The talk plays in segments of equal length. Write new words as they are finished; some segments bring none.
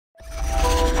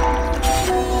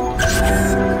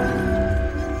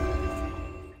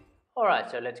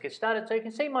right, so let's get started. So you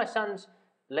can see my son's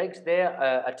legs there,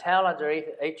 a towel underneath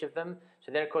each of them.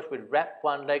 So then, of course, we'd wrap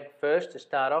one leg first to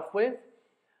start off with,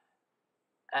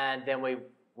 and then we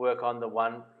work on the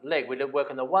one leg. We work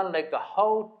on the one leg, the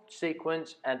whole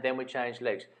sequence, and then we change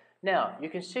legs. Now, you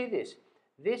can see this.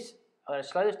 I'm going to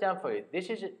slow this down for you. This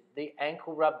is the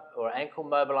ankle rub or ankle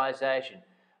mobilization.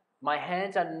 My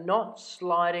hands are not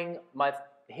sliding. My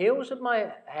heels of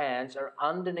my hands are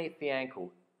underneath the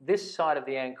ankle, this side of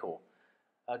the ankle.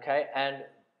 Okay, and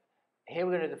here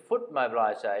we're going to do the foot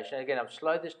mobilization. Again, I've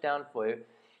slowed this down for you.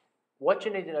 What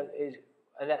you need to know is,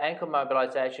 in that ankle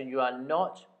mobilization, you are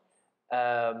not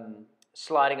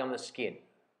sliding on the skin.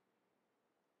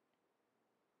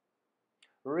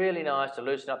 Really nice to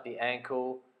loosen up the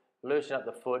ankle, loosen up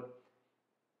the foot.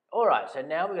 All right, so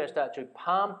now we're going to start to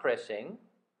palm pressing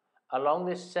along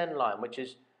this send line, which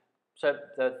is, so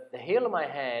the heel of my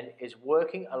hand is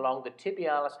working along the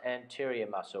tibialis anterior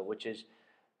muscle, which is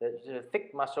the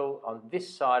thick muscle on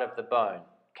this side of the bone,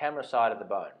 camera side of the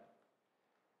bone.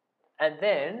 And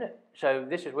then, so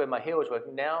this is where my heel is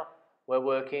working. Now we're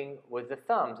working with the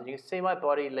thumbs, and you can see my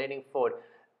body leaning forward.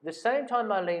 The same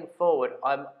time I lean forward,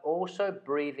 I'm also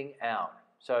breathing out.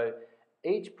 So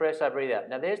each press I breathe out.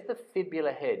 Now there's the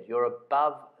fibular head. You're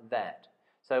above that.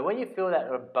 So when you feel that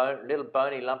little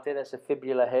bony lump there, that's the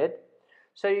fibular head.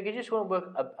 So you can just want to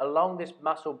work along this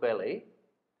muscle belly,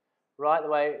 right the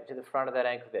way to the front of that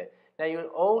ankle there. Now you'll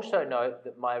also note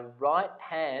that my right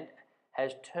hand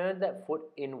has turned that foot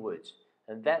inwards,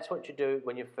 and that's what you do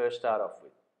when you first start off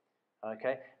with.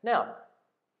 Okay. Now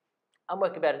I'm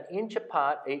working about an inch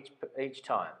apart each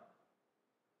time.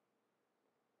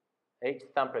 Each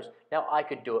thumb press. Now I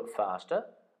could do it faster.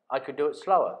 I could do it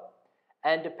slower.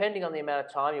 And depending on the amount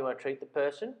of time you want to treat the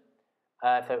person,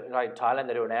 so like in Thailand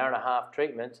they do an hour and a half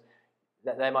treatments,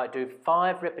 that they might do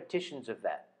 5 repetitions of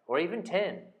that, or even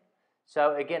 10.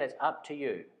 So again, it's up to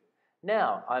you.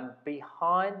 Now I'm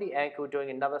behind the ankle doing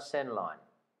another send line.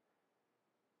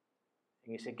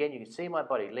 And again, you can see my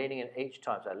body leaning in each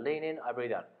time. So I lean in, I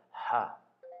breathe out. Ha,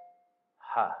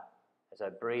 ha, as I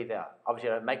breathe out. Obviously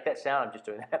I don't make that sound, I'm just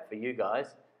doing that for you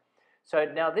guys. So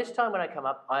now this time when I come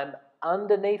up, I'm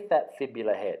underneath that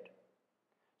fibular head.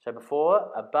 So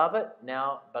before, above it,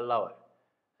 now below it,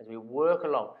 as we work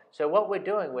along. So what we're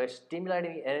doing, we're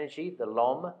stimulating the energy, the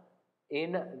LOM,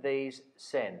 in these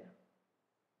sen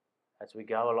as we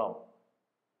go along.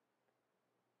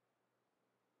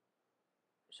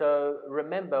 So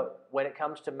remember, when it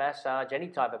comes to massage, any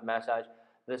type of massage,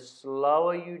 the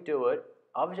slower you do it,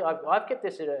 obviously I've kept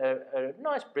this at a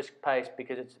nice brisk pace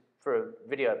because it's for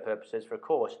video purposes, for a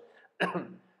course,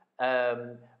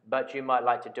 but you might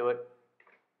like to do it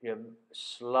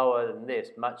slower than this,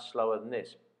 much slower than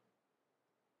this.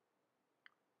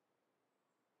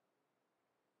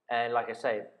 And like I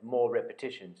say, more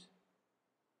repetitions.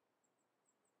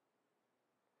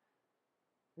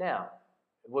 Now,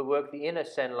 we work the inner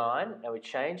sen line. Now we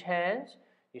change hands.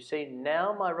 You see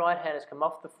now my right hand has come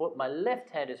off the foot. My left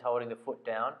hand is holding the foot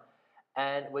down.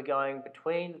 And we're going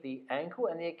between the ankle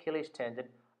and the Achilles tendon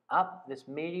up this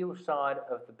medial side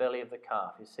of the belly of the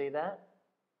calf. You see that?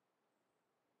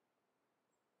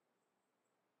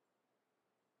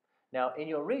 Now in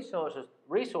your resource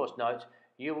notes,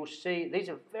 you will see these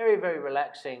are very, very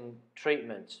relaxing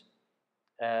treatments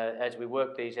as we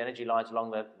work these energy lines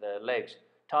along the legs.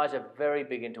 Thais are very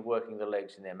big into working the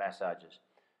legs in their massages.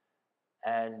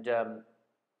 And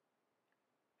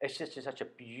it's just such a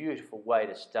beautiful way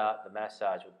to start the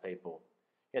massage with people.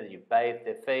 You've bathed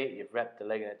their feet, you've wrapped the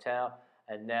leg in a towel,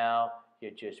 and now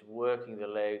you're just working the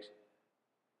legs.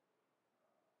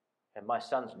 And my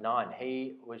son's 9.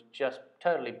 He was just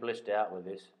totally blissed out with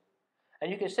this. And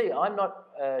you can see I'm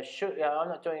not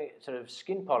doing sort of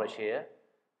skin polish here.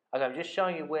 Okay, I'm just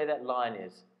showing you where that line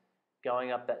is,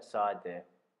 going up that side there.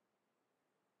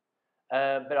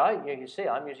 But you can see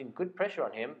I'm using good pressure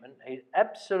on him, and he's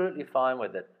absolutely fine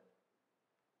with it.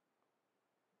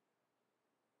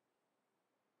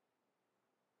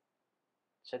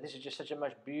 So this is just such a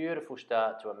most beautiful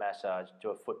start to a massage, to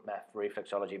a foot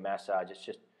reflexology massage. It's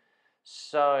just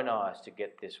so nice to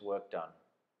get this work done.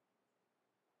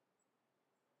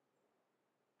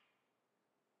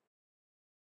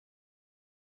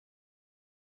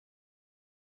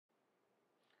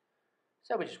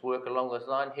 So we just work along this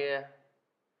line here.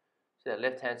 So that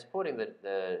left hand supporting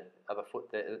the other foot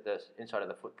there, the inside of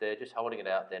the foot there, just holding it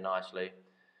out there nicely.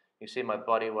 You see my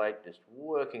body weight just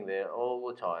working there all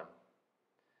the time.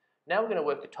 Now we're going to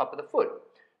work the top of the foot.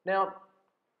 Now,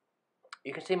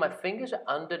 you can see my fingers are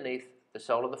underneath the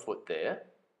sole of the foot there,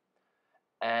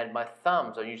 and my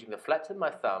thumbs, I'm using the flats of my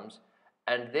thumbs,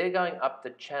 and they're going up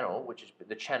the channel, which is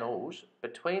the channels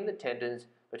between the tendons,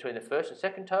 between the first and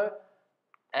second toe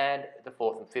and the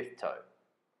fourth and fifth toe.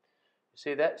 You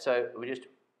see that? So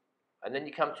and then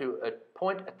you come to a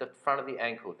point at the front of the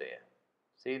ankle there.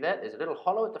 See that? There's a little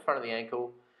hollow at the front of the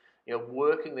ankle. You're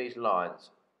working these lines.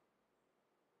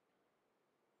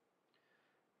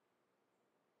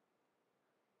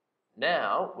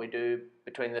 Now we do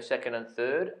between the second and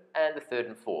third and the third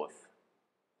and fourth.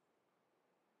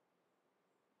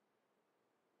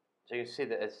 So you can see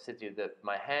that, as I said to you, that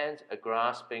my hands are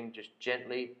grasping just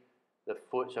gently the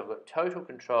foot, so I've got total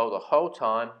control the whole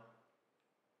time.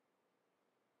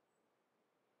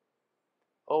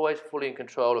 Always fully in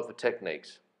control of the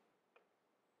techniques.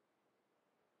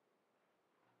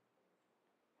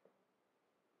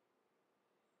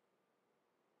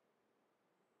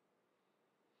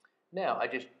 Now I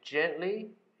just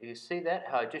gently, you see that,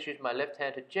 how I just use my left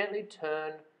hand to gently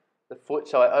turn the foot,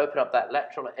 so I open up that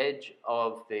lateral edge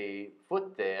of the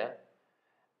foot there,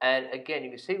 and again you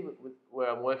can see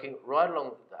where I'm working right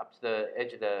along up to the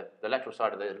edge of the lateral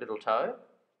side of the little toe.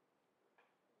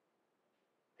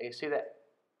 And you see that,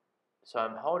 so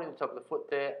I'm holding the top of the foot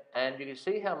there, and you can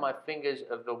see how my fingers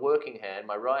of the working hand,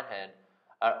 my right hand,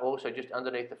 are also just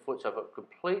underneath the foot, so I've got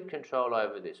complete control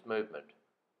over this movement.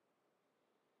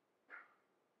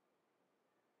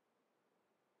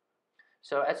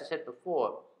 So as I said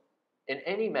before, in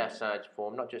any massage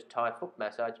form, not just Thai foot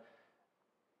massage,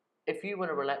 if you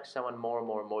want to relax someone more and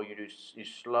more and more, you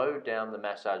slow down the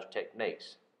massage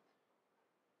techniques.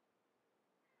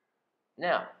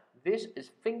 Now, this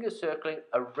is finger circling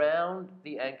around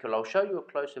the ankle. I'll show you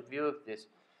a closer view of this.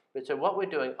 But so what we're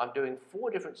doing, I'm doing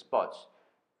 4 different spots.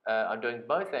 I'm doing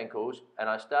both ankles, and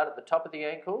I start at the top of the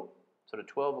ankle, sort of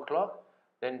 12 o'clock,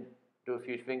 then do a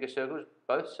few finger circles,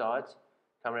 both sides,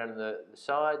 come around the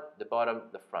side, the bottom,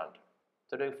 the front.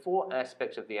 So doing 4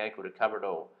 aspects of the ankle to cover it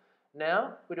all.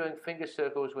 Now we're doing finger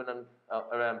circles when I'm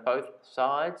around both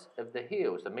sides of the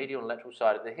heels, the medial and lateral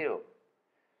side of the heel.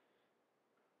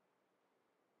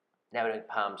 Now we're doing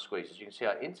palm squeezes. You can see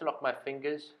I interlock my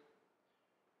fingers,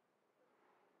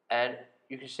 and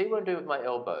you can see what I'm doing with my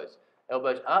elbows.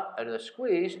 Elbows up, and in a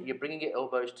squeeze, you're bringing your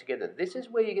elbows together. This is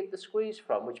where you get the squeeze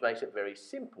from, which makes it very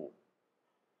simple,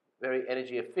 very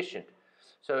energy efficient.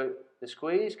 So the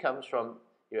squeeze comes from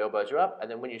your elbows are up,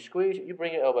 and then when you squeeze, you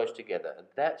bring your elbows together, and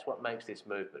that's what makes this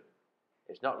movement.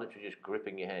 It's not literally just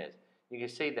gripping your hands. You can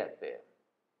see that there.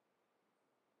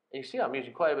 And you see I'm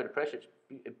using quite a bit of pressure.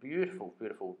 It's a beautiful,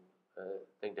 beautiful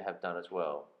thing to have done as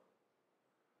well.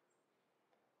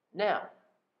 Now,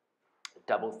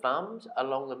 double thumbs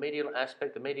along the medial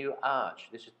aspect, the medial arch.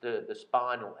 This is the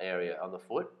spinal area on the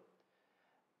foot.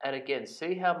 And again,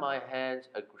 see how my hands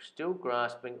are still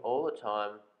grasping all the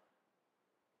time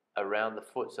around the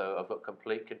foot, so I've got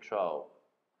complete control.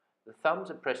 The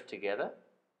thumbs are pressed together,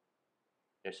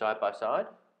 side by side.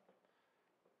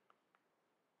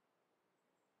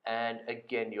 And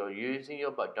again, you're using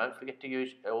your body. Don't forget to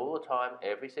use all the time,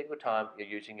 every single time, you're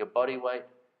using your body weight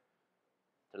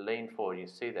to lean forward. You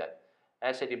see that.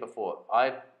 As I said to you before,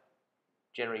 I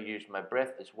generally use my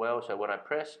breath as well, so when I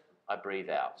press, I breathe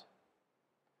out.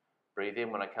 Breathe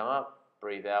in when I come up,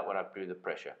 breathe out when I do the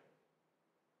pressure.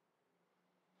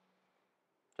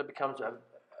 So it becomes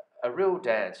a real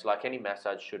dance, like any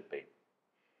massage should be.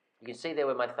 You can see there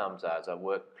where my thumbs are as I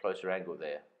work closer angle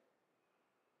there.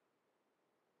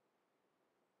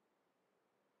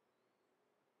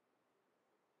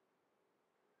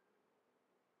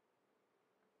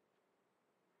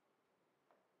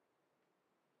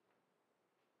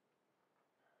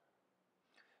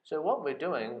 So what we're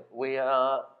doing, we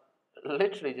are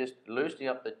literally just loosening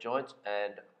up the joints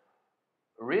and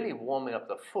really warming up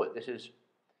the foot. This is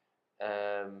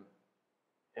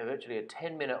virtually a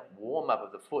 10-minute warm-up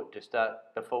of the foot to start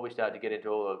before we start to get into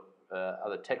all the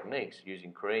other techniques,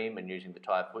 using cream and using the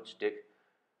Thai foot stick.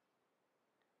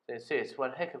 So you see, it's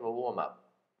one heck of a warm-up.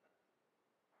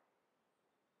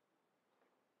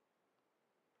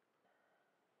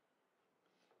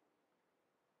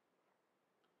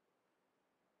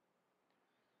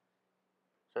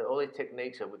 So all these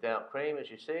techniques are without cream, as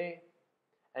you see.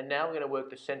 And now we're going to work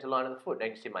the center line of the foot. Now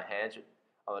you can see my hands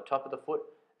on the top of the foot,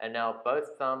 and now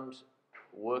both thumbs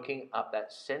working up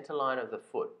that center line of the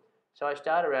foot. So I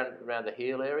start around the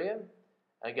heel area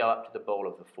and go up to the ball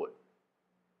of the foot.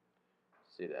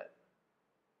 See that?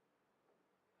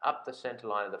 Up the center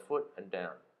line of the foot and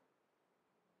down.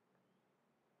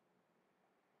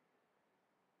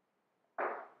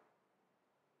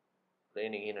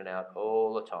 Leaning in and out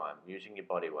all the time, using your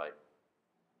body weight.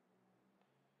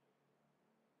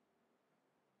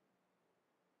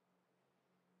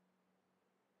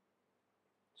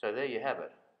 So there you have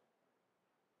it.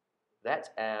 That's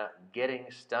our getting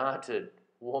started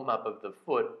warm-up of the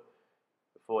foot.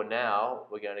 For now,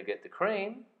 we're going to get the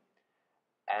cream,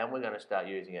 and we're going to start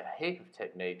using a heap of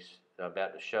techniques that I'm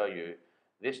about to show you,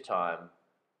 this time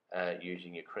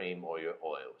using your cream or your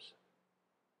oils.